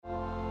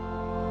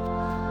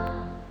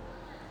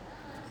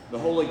The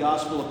Holy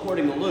Gospel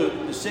according to Luke,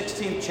 the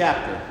 16th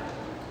chapter.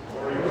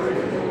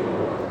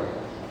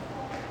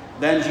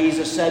 Then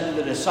Jesus said to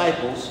the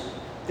disciples,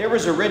 "There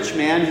was a rich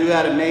man who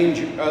had a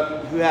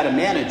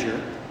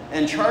manager,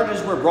 and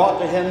charges were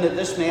brought to him that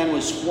this man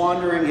was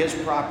squandering his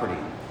property.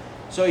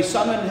 So he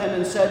summoned him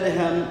and said to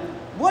him,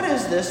 'What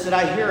is this that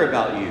I hear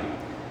about you?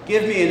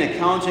 Give me an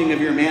accounting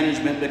of your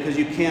management, because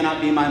you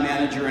cannot be my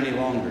manager any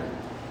longer.'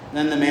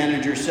 Then the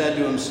manager said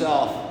to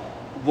himself,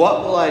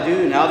 'What will I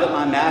do now that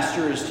my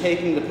master is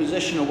taking the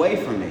position away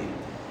from me?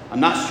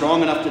 I'm not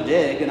strong enough to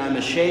dig, and I'm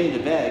ashamed to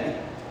beg.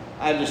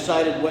 I have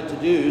decided what to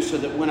do so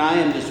that when I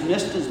am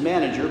dismissed as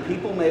manager,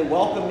 people may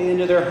welcome me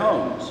into their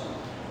homes.'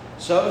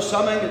 So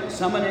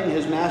summoning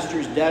his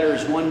master's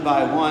debtors one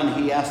by one,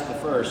 he asked the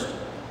first,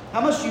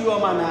 'How much do you owe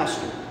my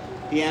master?'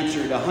 He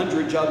answered,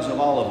 100 jugs of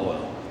olive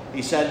oil.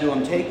 He said to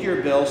him, 'Take your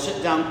bill,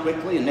 sit down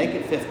quickly, and make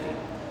it 50.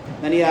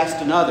 Then he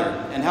asked another,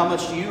 'And how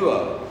much do you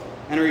owe?'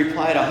 And he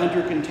replied,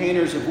 100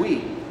 containers of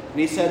wheat. And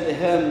he said to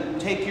him,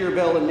 'Take your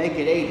bill and make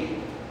it 80.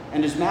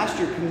 And his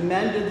master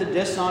commended the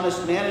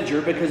dishonest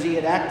manager because he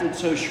had acted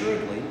so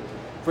shrewdly.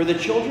 For the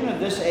children of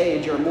this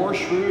age are more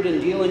shrewd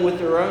in dealing with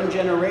their own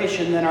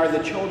generation than are the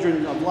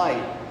children of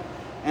light.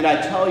 And I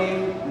tell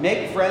you,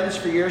 make friends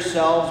for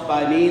yourselves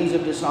by means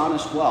of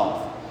dishonest wealth,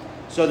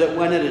 so that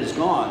when it is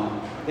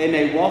gone, they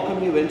may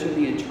welcome you into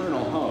the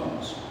eternal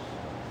homes.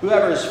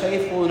 Whoever is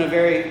faithful in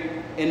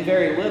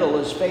very little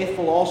is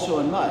faithful also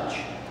in much,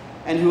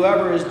 and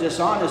whoever is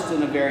dishonest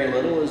in a very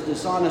little is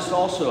dishonest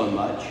also in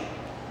much.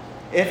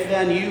 If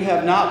then you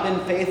have not been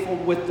faithful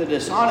with the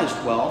dishonest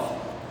wealth,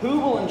 who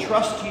will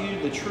entrust to you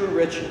the true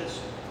riches?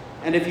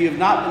 And if you have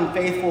not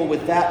been faithful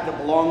with that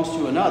belongs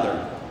to another,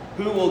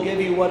 who will give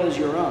you what is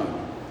your own?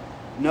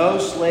 No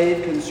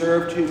slave can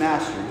serve two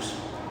masters,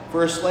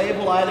 for a slave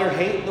will either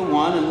hate the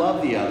one and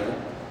love the other,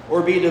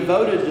 or be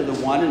devoted to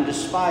the one and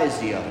despise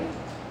the other.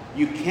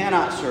 You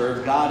cannot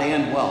serve God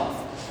and wealth."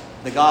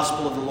 The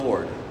Gospel of the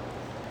Lord.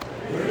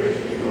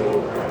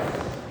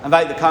 I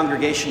invite the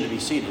congregation to be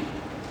seated.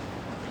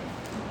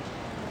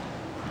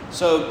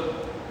 So,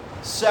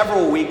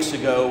 several weeks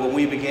ago when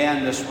we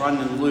began this run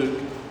in Luke,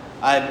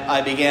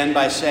 I began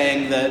by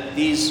saying that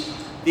these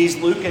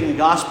Lucan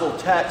Gospel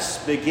texts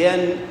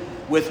begin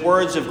with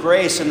words of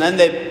grace, and then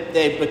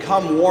they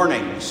become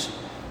warnings.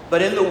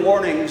 But in the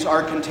warnings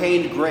are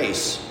contained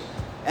grace.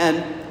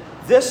 And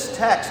this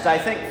text, I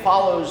think,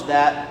 follows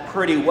that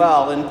pretty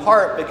well, in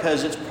part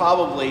because it's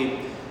probably,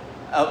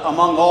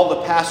 among all the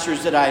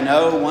pastors that I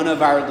know, one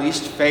of our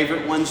least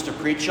favorite ones to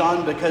preach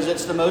on, because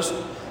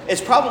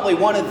it's probably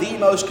one of the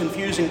most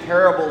confusing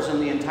parables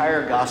in the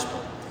entire gospel.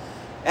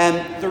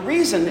 And the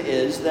reason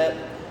is that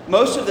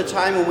most of the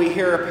time when we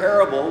hear a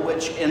parable,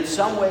 which in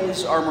some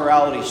ways are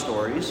morality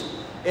stories,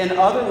 in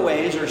other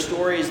ways are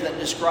stories that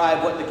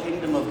describe what the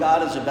kingdom of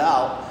God is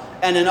about,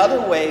 and in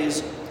other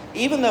ways,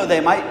 even though they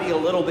might be a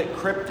little bit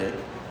cryptic,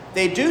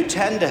 they do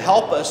tend to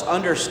help us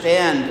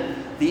understand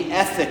the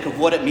ethic of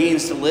what it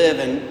means to live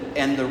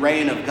in the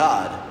reign of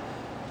God.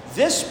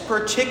 This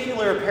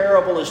particular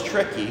parable is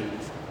tricky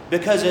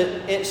because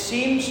it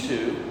seems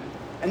to,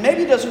 and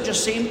maybe it doesn't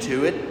just seem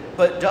to,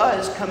 but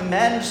does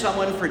commend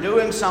someone for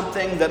doing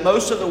something that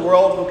most of the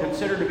world will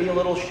consider to be a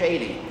little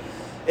shady.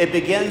 It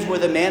begins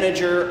with a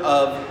manager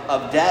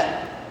of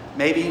debt.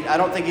 Maybe, I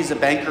don't think he's a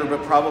banker,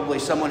 but probably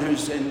someone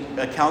who's in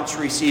accounts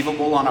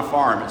receivable on a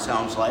farm, it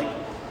sounds like.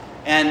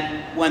 And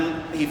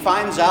when he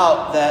finds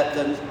out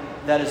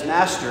that his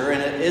master,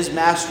 and it is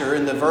master,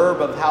 and the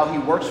verb of how he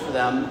works for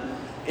them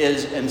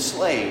is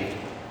enslaved.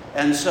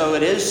 And so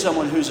it is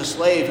someone who's a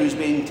slave who's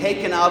being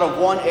taken out of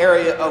one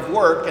area of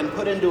work and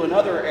put into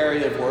another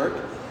area of work,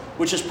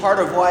 which is part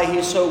of why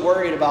he's so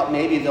worried about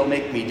maybe they'll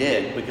make me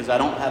dig because I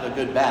don't have a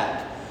good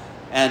back.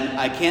 And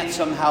I can't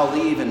somehow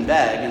leave and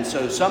beg. And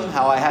so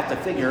somehow I have to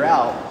figure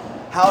out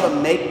how to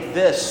make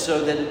this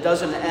so that it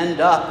doesn't end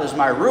up as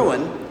my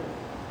ruin.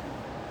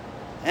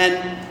 And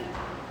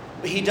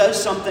he does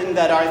something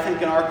that I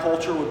think in our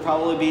culture would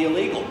probably be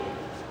illegal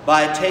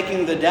by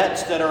taking the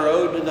debts that are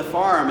owed to the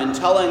farm and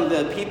telling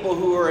the people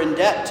who are in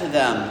debt to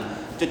them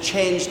to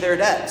change their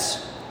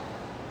debts.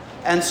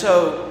 And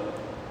so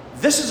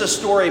this is a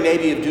story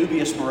maybe of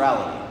dubious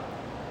morality.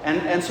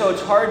 And so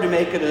it's hard to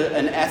make it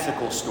an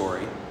ethical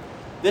story.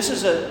 This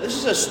is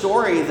a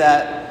story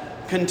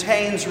that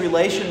contains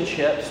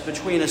relationships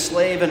between a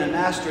slave and a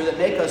master that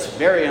make us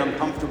very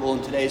uncomfortable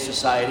in today's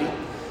society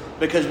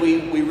because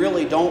we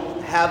really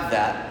don't have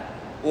that.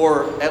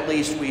 Or at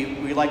least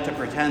we like to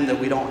pretend that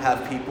we don't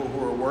have people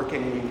who are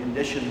working in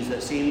conditions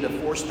that seem to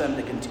force them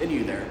to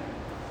continue there.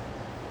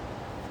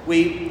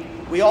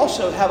 We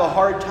also have a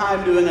hard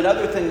time doing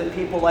another thing that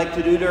people like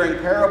to do during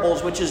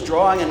parables, which is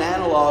drawing an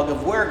analog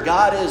of where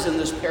God is in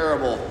this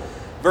parable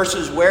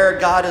versus where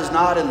God is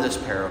not in this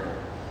parable.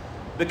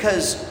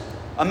 Because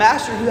a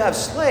master who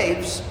has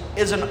slaves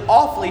is an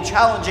awfully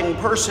challenging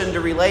person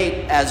to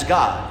relate as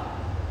God.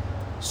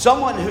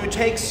 Someone who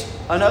takes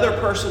another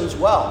person's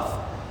wealth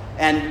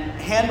and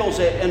handles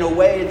it in a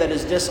way that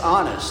is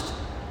dishonest.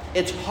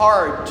 It's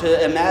hard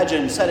to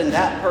imagine setting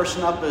that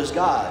person up as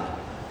God.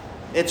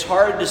 It's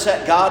hard to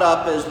set God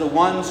up as the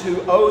ones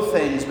who owe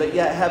things, but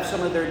yet have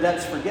some of their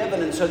debts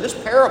forgiven. And so this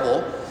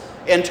parable,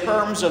 in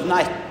terms of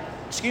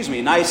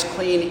nice,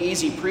 clean,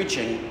 easy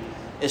preaching,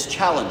 is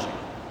challenging.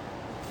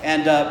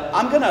 And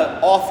I'm going to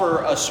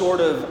offer a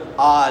sort of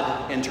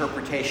odd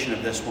interpretation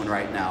of this one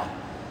right now,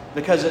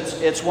 because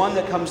it's one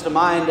that comes to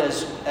mind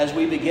as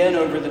we begin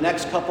over the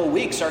next couple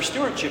weeks our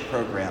stewardship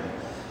program.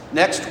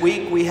 Next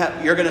week,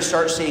 you're going to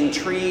start seeing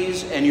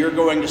trees, and you're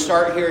going to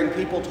start hearing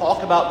people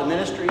talk about the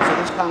ministries of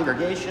this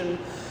congregation.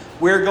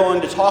 We're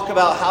going to talk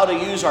about how to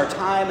use our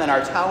time and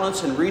our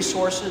talents and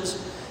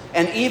resources.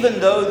 And even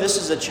though this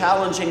is a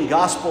challenging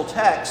gospel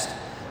text,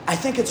 I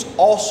think it's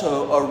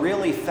also a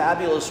really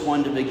fabulous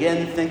one to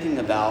begin thinking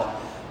about.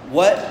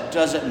 What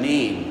does it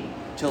mean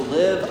to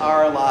live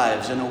our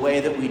lives in a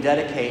way that we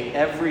dedicate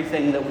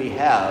everything that we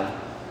have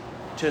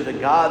to the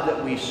God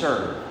that we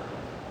serve?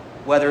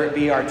 Whether it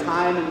be our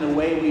time and the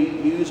way we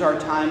use our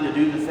time to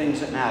do the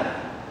things that matter,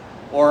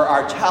 or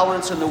our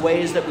talents and the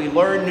ways that we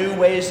learn new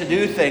ways to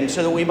do things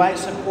so that we might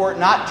support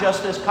not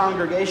just this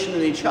congregation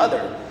and each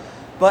other,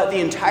 but the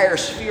entire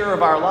sphere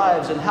of our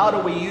lives. And how do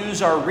we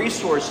use our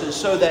resources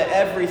so that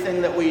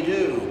everything that we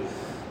do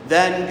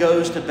then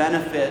goes to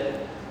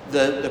benefit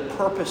the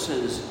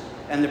purposes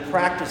and the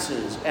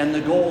practices and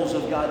the goals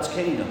of God's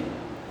kingdom?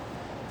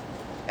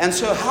 And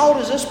so how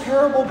does this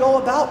parable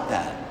go about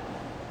that?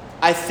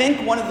 I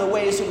think one of the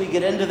ways that we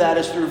get into that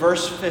is through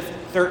verse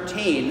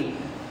 13,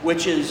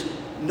 which is,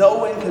 no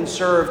one can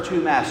serve two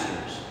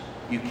masters.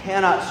 You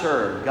cannot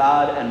serve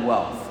God and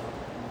wealth.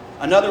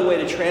 Another way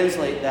to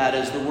translate that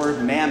is the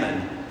word mammon,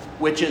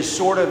 which is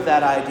sort of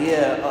that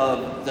idea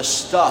of the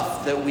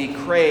stuff that we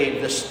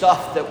crave, the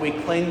stuff that we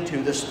cling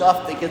to, the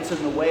stuff that gets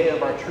in the way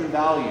of our true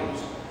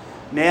values.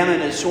 Mammon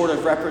is sort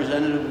of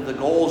representative of the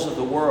goals of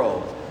the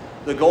world,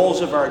 the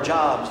goals of our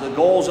jobs, the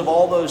goals of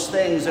all those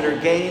things that are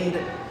gained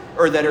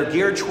or that are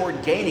geared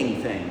toward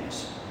gaining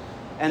things.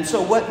 And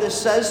so what this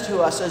says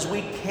to us is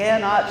we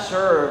cannot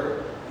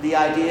serve the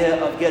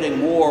idea of getting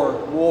more.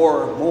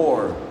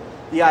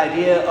 The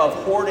idea of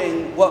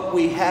hoarding what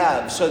we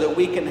have so that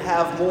we can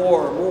have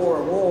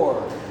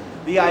more.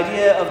 The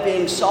idea of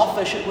being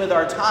selfish with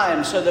our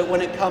time so that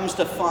when it comes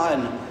to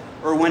fun,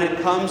 or when it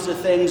comes to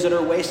things that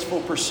are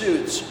wasteful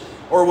pursuits,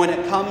 or when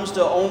it comes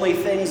to only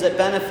things that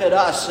benefit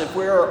us, if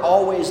we're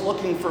always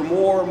looking for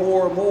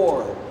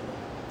more,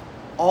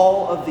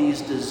 all of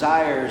these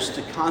desires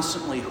to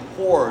constantly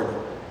hoard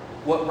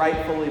what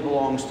rightfully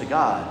belongs to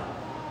God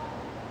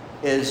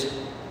is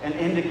an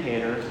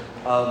indicator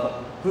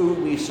of who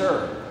we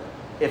serve.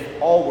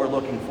 If all we're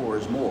looking for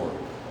is more,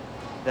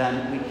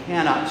 then we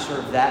cannot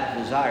serve that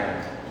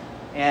desire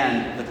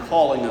and the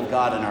calling of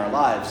God in our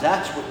lives.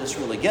 That's what this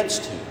really gets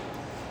to.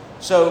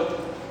 So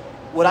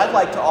what I'd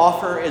like to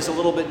offer is a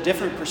little bit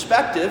different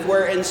perspective,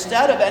 where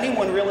instead of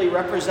anyone really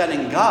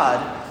representing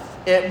God,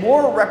 it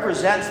more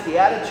represents the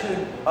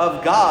attitude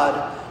of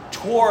God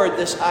toward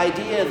this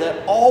idea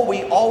that all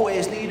we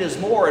always need is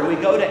more. And we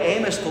go to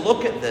Amos to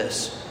look at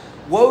this.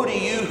 Woe to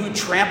you who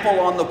trample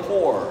on the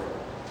poor.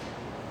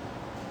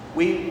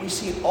 We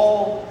see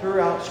all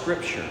throughout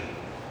Scripture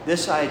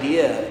this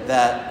idea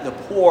that the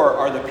poor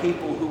are the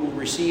people who will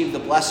receive the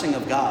blessing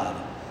of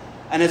God.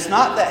 And it's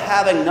not that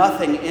having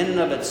nothing in and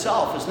of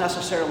itself is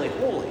necessarily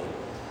holy.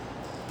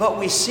 But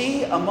we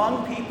see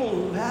among people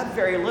who have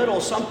very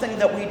little something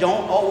that we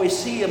don't always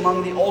see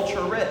among the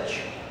ultra-rich.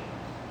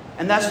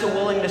 And that's the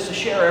willingness to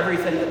share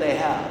everything that they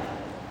have.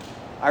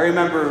 I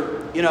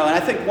remember, and I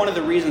think one of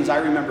the reasons I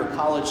remember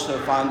college so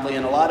fondly,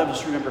 and a lot of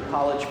us remember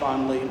college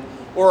fondly,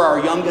 or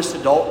our youngest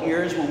adult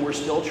years when we're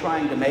still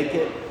trying to make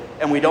it,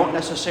 and we don't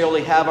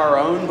necessarily have our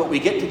own, but we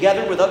get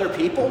together with other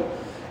people,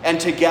 and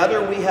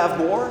together we have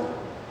more.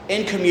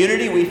 In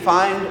community, we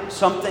find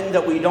something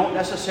that we don't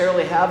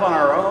necessarily have on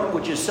our own,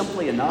 which is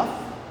simply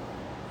enough.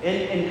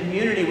 In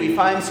community, we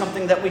find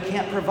something that we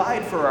can't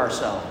provide for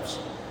ourselves,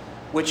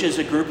 which is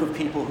a group of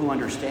people who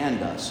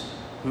understand us,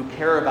 who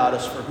care about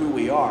us for who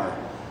we are.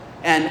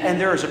 And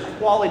there is a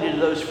quality to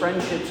those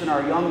friendships in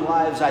our young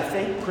lives, I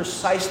think,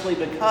 precisely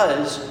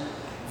because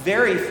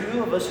very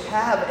few of us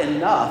have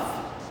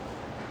enough.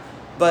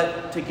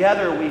 But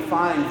together we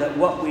find that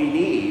what we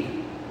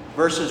need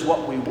versus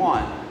what we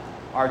want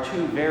are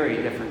two very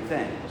different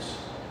things.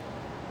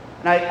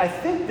 And I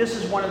think this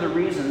is one of the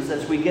reasons,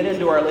 as we get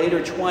into our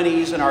later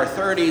 20s and our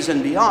 30s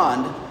and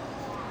beyond,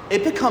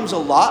 it becomes a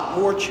lot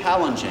more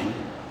challenging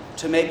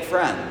to make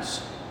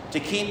friends, to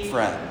keep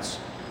friends,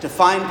 to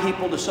find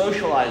people to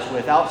socialize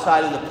with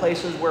outside of the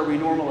places where we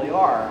normally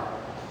are.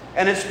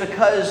 And it's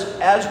because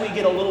as we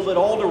get a little bit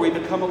older, we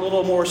become a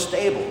little more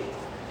stable.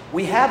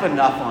 We have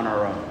enough on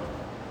our own.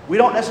 We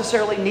don't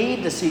necessarily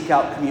need to seek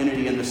out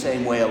community in the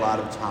same way a lot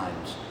of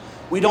times.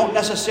 We don't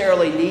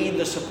necessarily need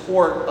the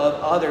support of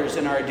others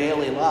in our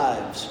daily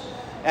lives.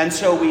 And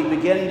so we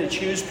begin to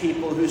choose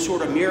people who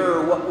sort of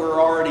mirror what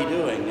we're already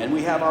doing. And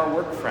we have our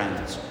work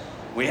friends.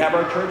 We have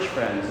our church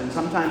friends. And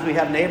sometimes we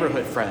have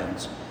neighborhood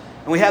friends.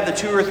 And we have the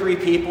 2 or 3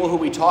 people who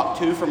we talk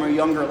to from our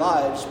younger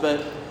lives.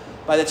 But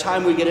by the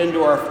time we get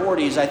into our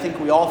 40s, I think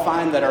we all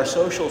find that our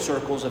social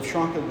circles have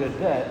shrunk a good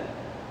bit.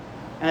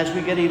 And as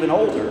we get even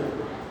older,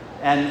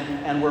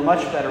 and we're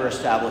much better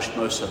established,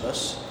 most of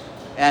us,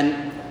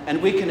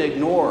 and we can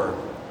ignore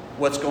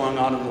what's going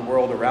on in the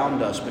world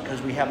around us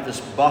because we have this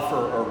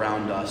buffer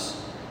around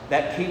us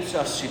that keeps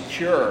us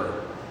secure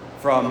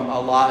from a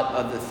lot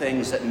of the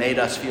things that made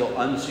us feel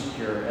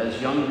unsecure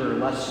as younger,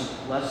 less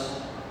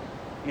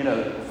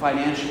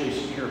financially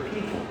secure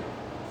people.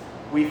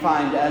 We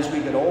find as we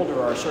get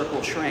older, our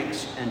circle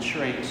shrinks and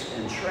shrinks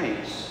and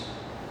shrinks.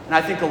 And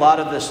I think a lot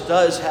of this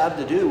does have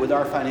to do with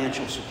our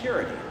financial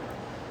security.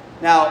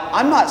 Now,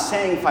 I'm not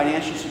saying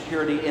financial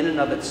security in and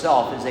of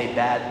itself is a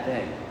bad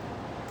thing.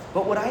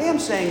 But what I am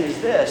saying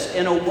is this: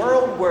 in a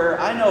world where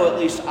I know at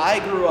least I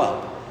grew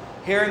up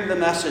hearing the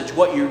message,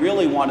 what you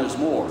really want is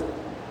more.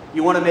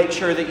 You want to make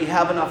sure that you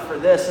have enough for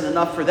this and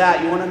enough for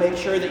that. You want to make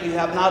sure that you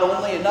have not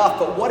only enough,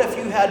 but what if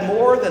you had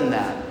more than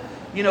that?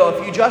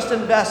 If you just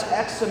invest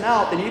X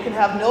amount, then you can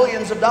have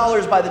millions of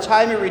dollars by the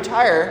time you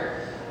retire.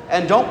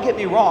 And don't get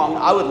me wrong,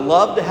 I would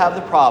love to have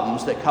the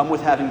problems that come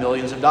with having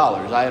millions of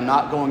dollars. I am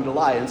not going to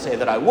lie and say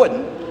that I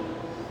wouldn't.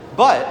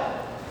 But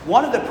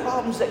one of the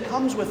problems that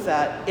comes with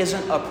that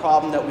isn't a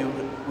problem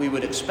that we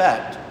would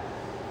expect.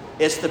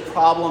 It's the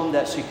problem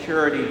that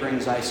security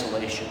brings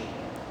isolation.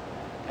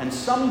 And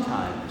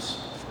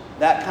sometimes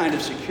that kind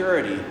of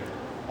security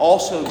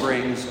also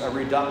brings a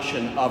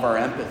reduction of our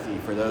empathy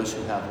for those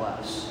who have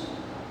less.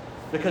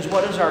 Because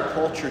what does our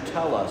culture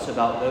tell us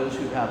about those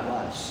who have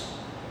less?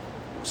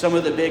 Some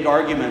of the big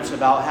arguments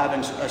about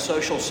having a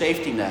social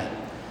safety net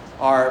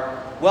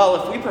are,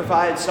 well, if we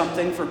provide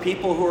something for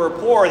people who are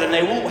poor, then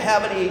they won't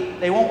have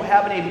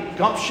any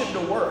gumption to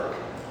work.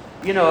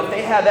 If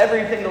they have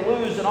everything to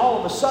lose, then all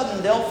of a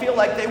sudden they'll feel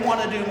like they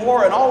want to do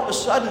more, and all of a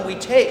sudden we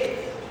take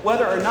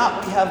whether or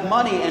not we have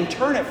money and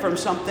turn it from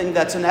something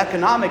that's an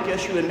economic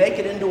issue and make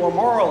it into a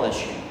moral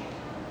issue.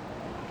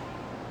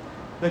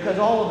 Because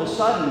all of a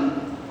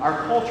sudden,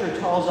 our culture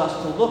tells us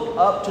to look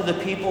up to the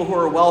people who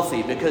are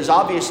wealthy because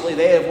obviously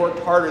they have worked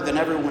harder than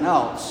everyone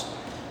else,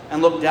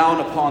 and look down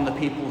upon the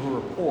people who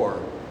are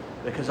poor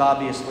because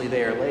obviously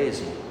they are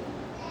lazy.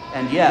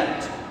 And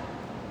yet,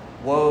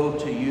 woe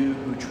to you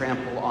who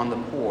trample on the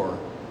poor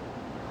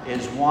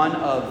is one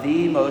of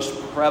the most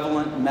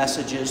prevalent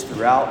messages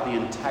throughout the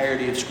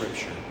entirety of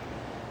Scripture.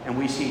 And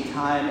we see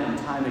time and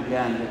time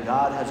again that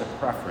God has a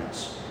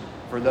preference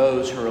for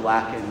those who are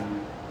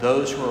lacking,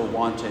 those who are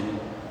wanting,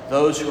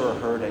 those who are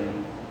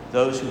hurting,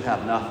 those who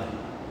have nothing.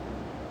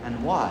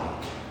 And why?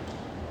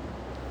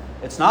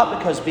 It's not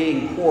because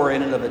being poor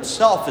in and of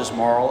itself is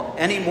moral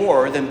any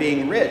more than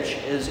being rich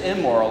is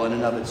immoral in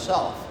and of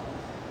itself.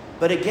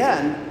 But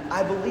again,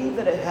 I believe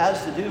that it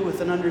has to do with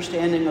an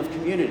understanding of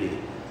community.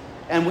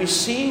 And we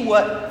see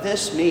what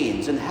this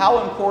means and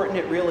how important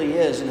it really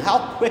is and how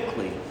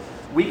quickly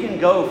we can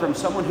go from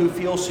someone who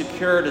feels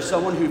secure to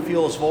someone who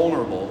feels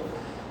vulnerable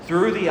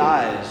through the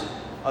eyes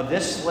of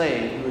this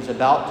slave who is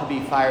about to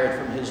be fired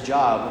from his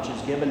job, which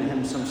has given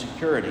him some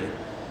security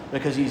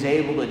because he's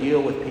able to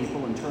deal with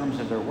people in terms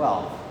of their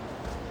wealth.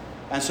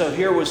 And so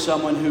here was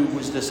someone who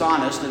was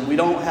dishonest, and we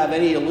don't have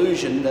any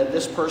illusion that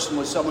this person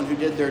was someone who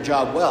did their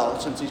job well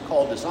since he's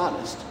called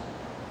dishonest.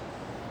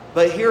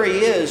 But here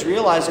he is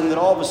realizing that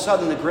all of a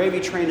sudden the gravy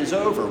train is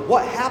over.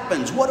 What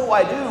happens? What do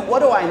I do? What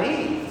do I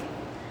need?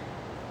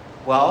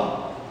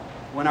 Well,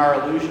 when our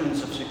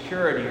illusions of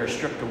security are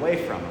stripped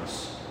away from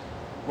us,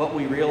 what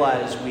we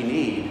realize we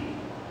need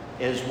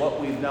is what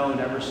we've known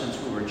ever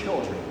since we were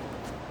children.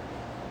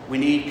 We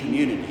need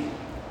community.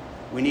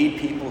 We need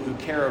people who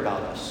care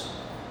about us.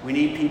 We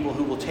need people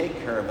who will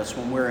take care of us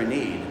when we're in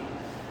need.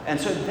 And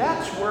so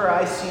that's where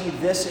I see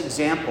this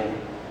example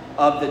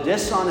of the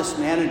dishonest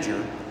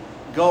manager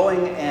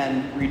going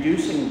and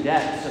reducing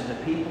debts of the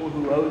people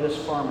who owe this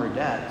farmer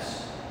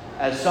debts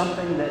as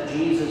something that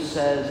Jesus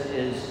says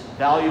is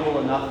valuable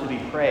enough to be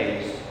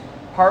praised,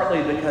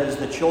 partly because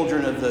the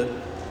children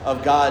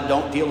of God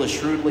don't deal as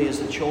shrewdly as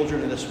the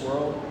children of this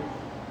world.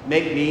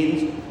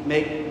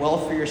 Make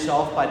wealth for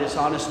yourself by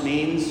dishonest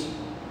means.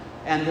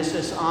 And this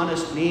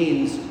dishonest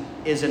means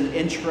is an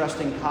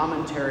interesting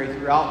commentary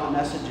throughout the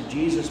message of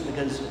Jesus,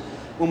 because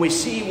when we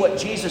see what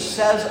Jesus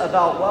says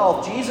about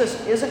wealth,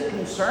 Jesus isn't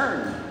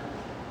concerned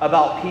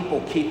about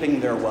people keeping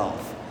their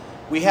wealth.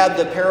 We had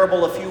the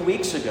parable a few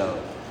weeks ago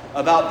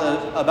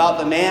about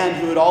the man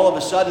who had all of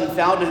a sudden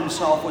found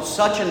himself with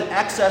such an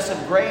excess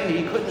of grain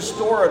he couldn't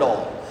store it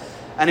all.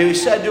 And he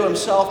said to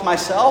himself,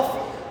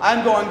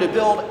 I'm going to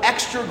build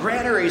extra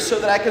granaries so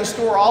that I can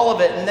store all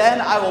of it, and then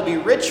I will be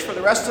rich for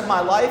the rest of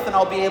my life, and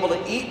I'll be able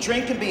to eat,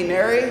 drink, and be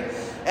merry,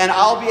 and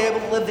I'll be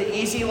able to live the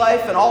easy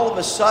life. And all of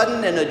a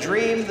sudden, in a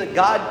dream, that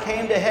God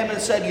came to him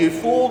and said, "You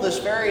fool, this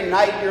very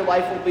night your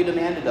life will be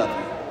demanded of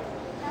you."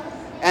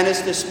 And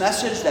it's this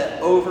message that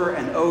over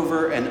and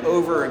over and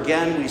over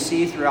again we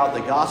see throughout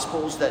the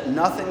Gospels, that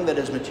nothing that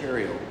is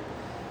material,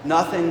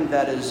 nothing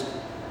that is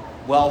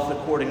wealth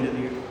according to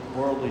the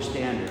worldly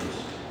standards,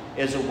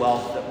 is a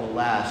wealth that will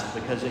last,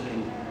 because it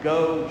can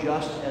go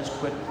just as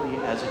quickly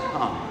as it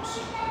comes.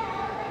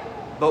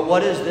 But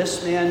what does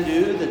this man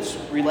do that's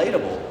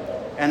relatable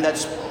and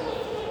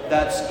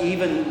that's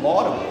even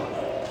laudable?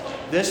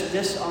 This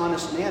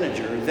dishonest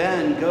manager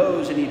then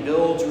goes and he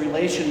builds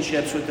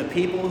relationships with the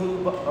people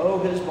who owe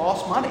his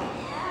boss money.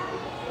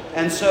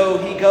 And so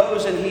he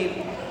goes and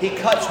he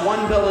cuts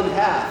one bill in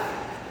half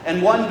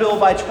and one bill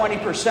by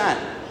 20%.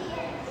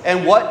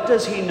 And what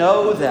does he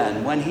know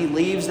then when he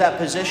leaves that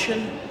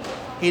position?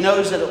 He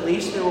knows that at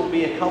least there will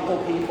be a couple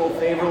people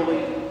favorably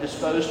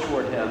disposed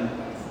toward him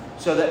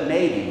so that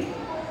maybe,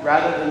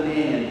 rather than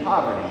being in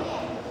poverty,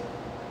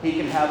 he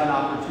can have an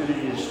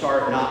opportunity to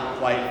start not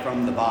quite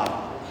from the bottom.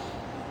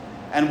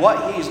 And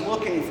what he's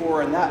looking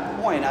for in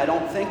that point, I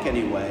don't think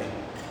anyway,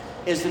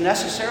 is to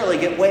necessarily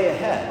get way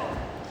ahead.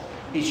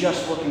 He's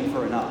just looking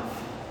for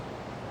enough.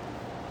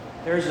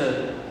 There's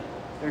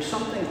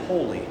something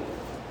holy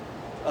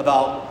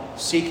about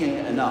seeking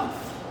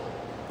enough.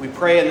 We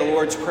pray in the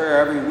Lord's Prayer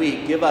every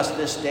week, give us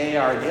this day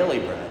our daily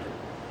bread.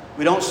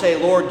 We don't say,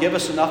 Lord, give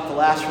us enough to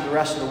last for the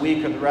rest of the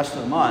week or the rest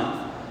of the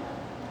month.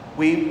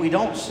 We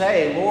don't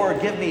say,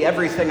 Lord, give me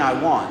everything I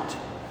want.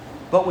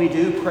 But we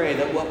do pray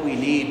that what we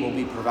need will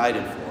be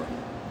provided for.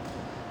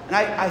 And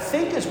I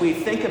think as we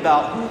think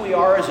about who we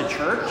are as a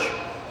church,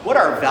 what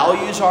our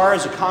values are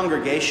as a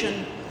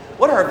congregation,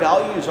 what our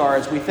values are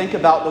as we think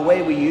about the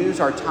way we use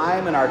our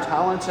time and our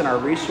talents and our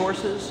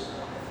resources,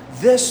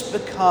 this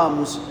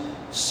becomes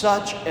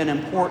such an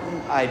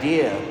important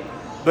idea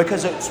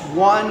because it's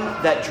one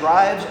that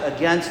drives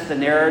against the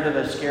narrative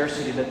of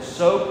scarcity that's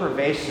so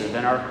pervasive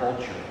in our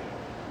culture.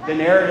 The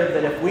narrative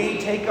that if we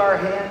take our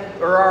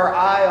hand or our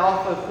eye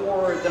off of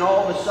forward, then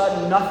all of a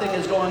sudden nothing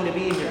is going to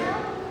be here.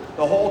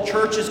 The whole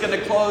church is going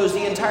to close.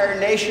 The entire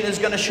nation is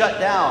going to shut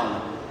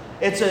down.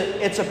 It's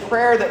a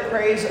prayer that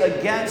prays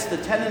against the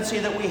tendency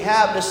that we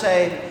have to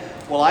say,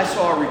 well, I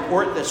saw a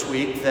report this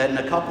week that in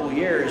a couple of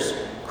years,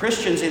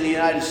 Christians in the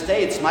United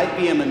States might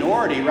be a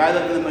minority rather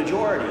than the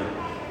majority.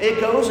 It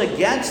goes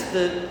against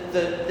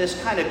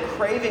this kind of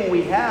craving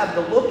we have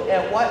to look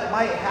at what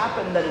might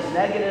happen that is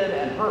negative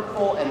and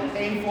hurtful and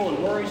painful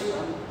and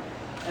worrisome,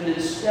 and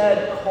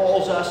instead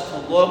calls us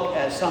to look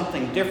at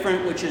something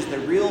different, which is the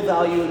real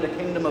value in the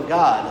kingdom of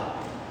God,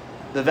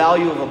 the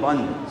value of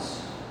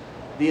abundance,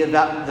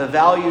 the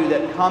value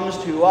that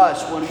comes to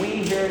us when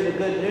we hear the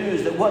good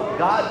news that what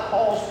God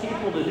calls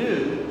people to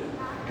do,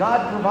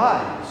 God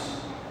provides.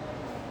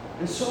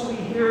 And so we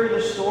hear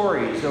the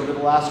stories over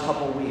the last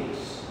couple of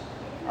weeks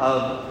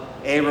of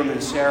Abram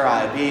and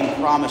Sarai being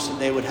promised that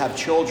they would have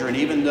children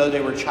even though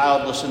they were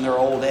childless in their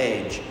old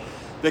age.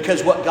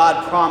 Because what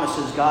God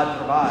promises, God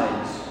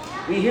provides.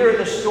 We hear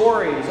the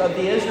stories of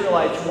the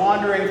Israelites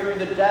wandering through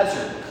the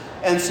desert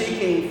and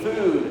seeking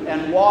food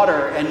and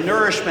water and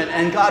nourishment,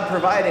 and God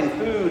providing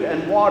food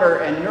and water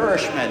and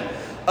nourishment.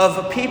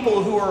 Of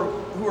people who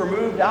are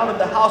moved out of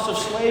the house of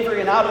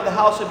slavery and out of the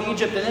house of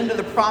Egypt and into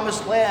the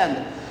promised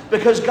land.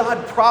 Because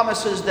God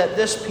promises that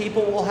this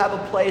people will have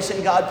a place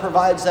and God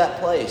provides that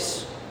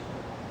place.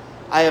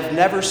 I have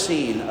never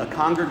seen a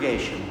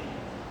congregation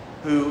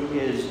who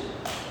is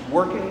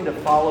working to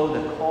follow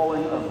the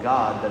calling of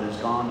God that has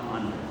gone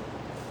under.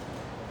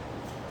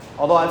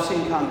 Although I've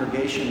seen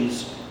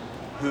congregations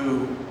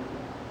who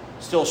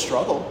still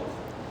struggle,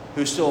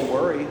 who still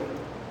worry,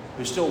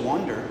 who still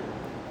wonder.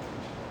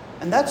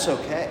 And that's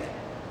okay.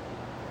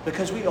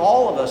 Because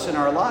all of us in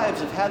our lives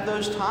have had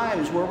those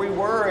times where we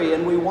worry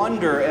and we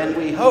wonder and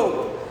we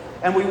hope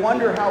and we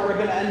wonder how we're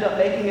going to end up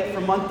making it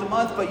from month to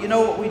month. But you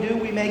know what we do?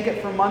 We make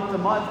it from month to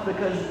month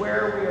because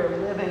where we are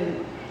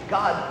living,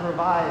 God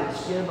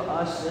provides. Give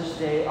us this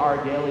day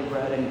our daily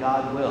bread, and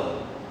God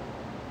will.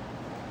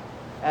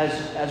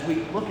 As we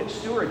look at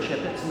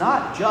stewardship, it's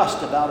not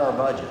just about our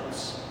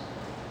budgets.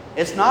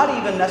 It's not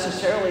even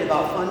necessarily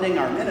about funding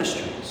our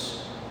ministries.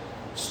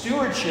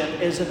 Stewardship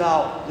is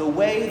about the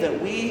way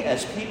that we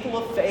as people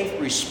of faith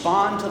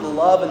respond to the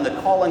love and the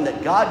calling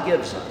that God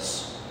gives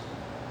us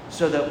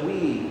so that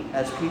we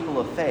as people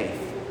of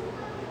faith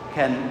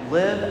can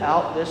live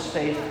out this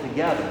faith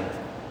together,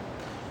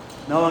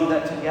 knowing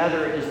that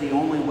together is the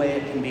only way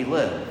it can be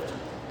lived.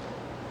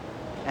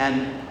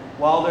 And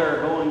while there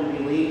are going to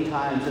be lean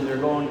times and there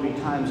are going to be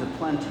times of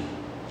plenty,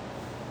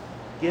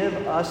 give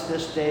us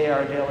this day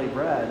our daily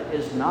bread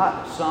is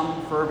not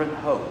some fervent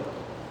hope.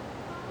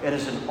 It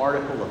is an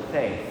article of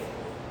faith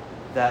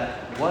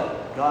that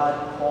what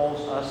God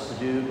calls us to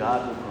do,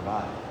 God will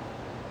provide.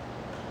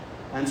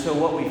 And so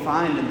what we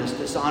find in this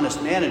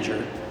dishonest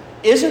manager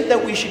isn't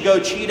that we should go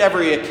cheat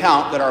every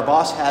account that our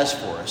boss has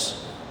for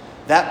us.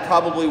 That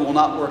probably will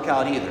not work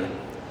out either.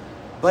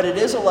 But it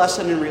is a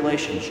lesson in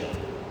relationship.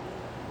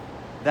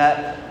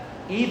 That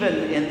even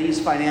in these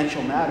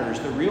financial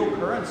matters, the real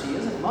currency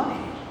isn't money.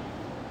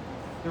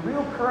 The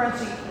real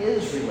currency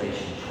is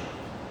relationship.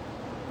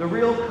 The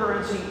real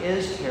currency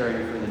is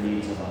caring for the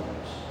needs of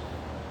others.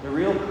 The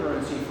real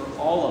currency for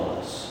all of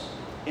us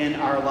in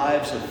our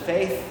lives of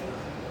faith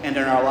and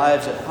in our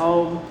lives at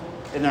home,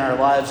 in our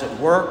lives at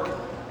work,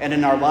 and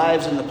in our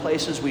lives in the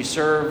places we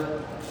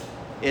serve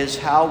is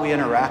how we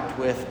interact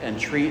with and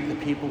treat the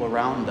people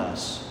around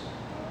us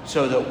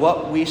so that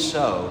what we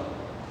sow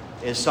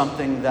is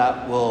something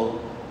that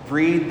will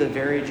breed the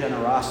very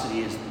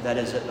generosity that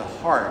is at the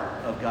heart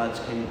of God's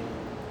kingdom.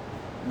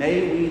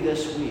 May we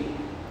this week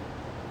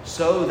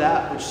sow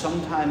that which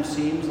sometimes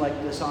seems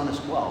like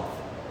dishonest wealth,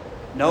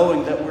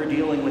 knowing that we're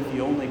dealing with the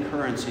only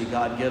currency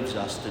God gives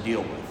us to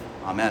deal with.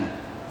 Amen.